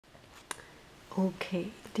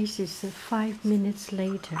Okay, this is 5 minutes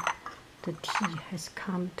later. The tea has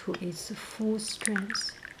come to its full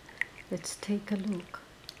strength. Let's take a look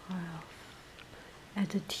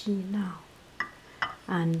at the tea now,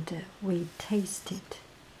 and we taste it.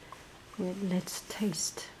 Let's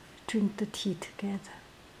taste, drink the tea together.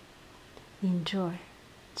 Enjoy.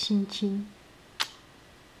 Qing qing.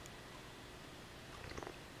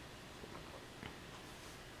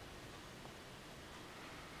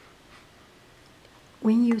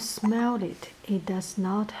 When you smell it, it does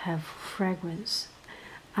not have fragrance.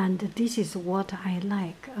 And this is what I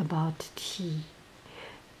like about tea.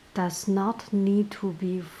 Does not need to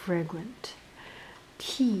be fragrant.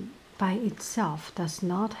 Tea by itself does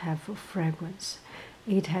not have fragrance.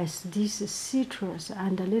 It has this citrus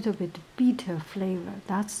and a little bit bitter flavor.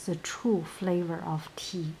 That's the true flavor of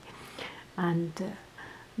tea. And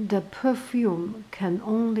the perfume can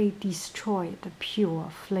only destroy the pure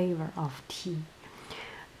flavor of tea.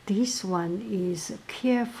 This one is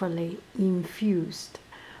carefully infused.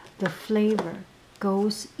 The flavor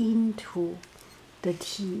goes into the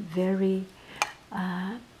tea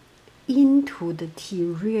into the tea,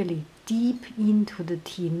 really deep into the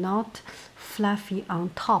tea, not fluffy on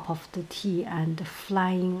top of the tea and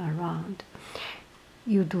flying around.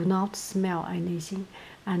 You do not smell anything,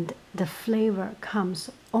 and the flavor comes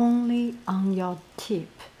only on your tip.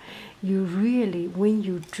 You really, when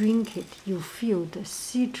you drink it, you feel the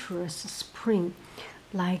citrus spring,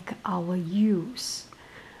 like our youth,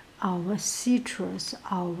 our citrus,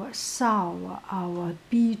 our sour, our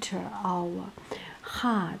bitter, our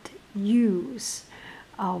hard youth,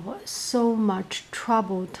 our so much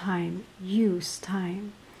trouble time, youth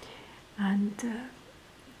time, and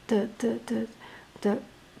the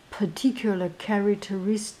particular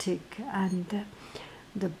characteristic and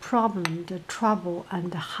the problem, the trouble,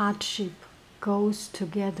 and the hardship goes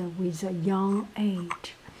together with a young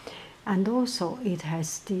age. And also it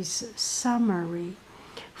has this summery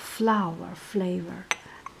flower flavor,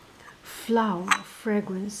 flower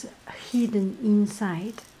fragrance hidden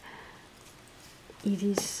inside. It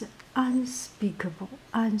is unspeakable,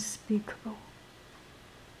 unspeakable.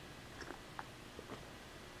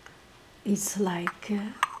 It's like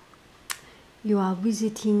you are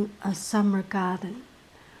visiting a summer garden,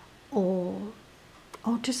 or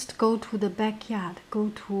just go to the backyard,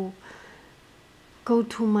 go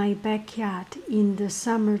to my backyard in the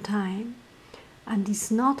summertime, and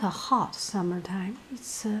it's not a hot summertime.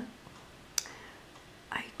 It's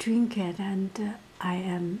I drink it, and I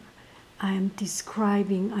am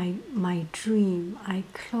describing my dream. I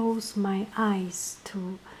close my eyes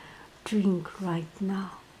to drink right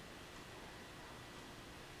now.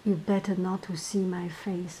 You better not to see my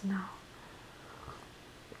face now.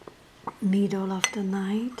 Middle of the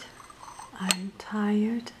night, I'm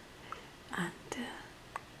tired,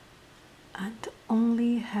 and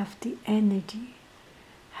only have the energy,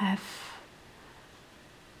 have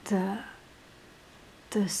the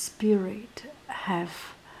spirit,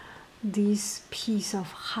 have this piece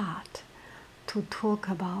of heart to talk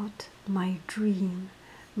about my dream,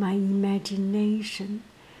 my imagination,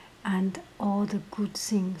 and all the good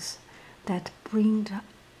things that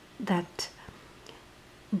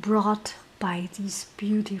brought by this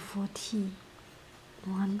beautiful tea.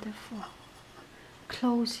 Wonderful.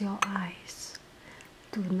 Close your eyes.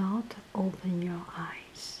 Do not open your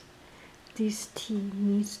eyes. This tea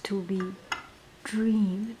needs to be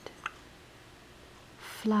dreamed.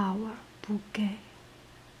 Flower bouquet.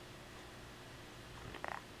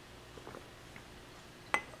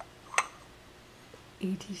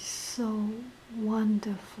 It is so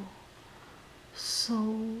wonderful,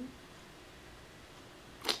 so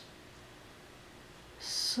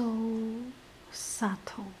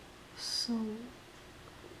subtle, so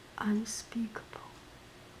unspeakable.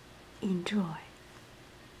 Enjoy.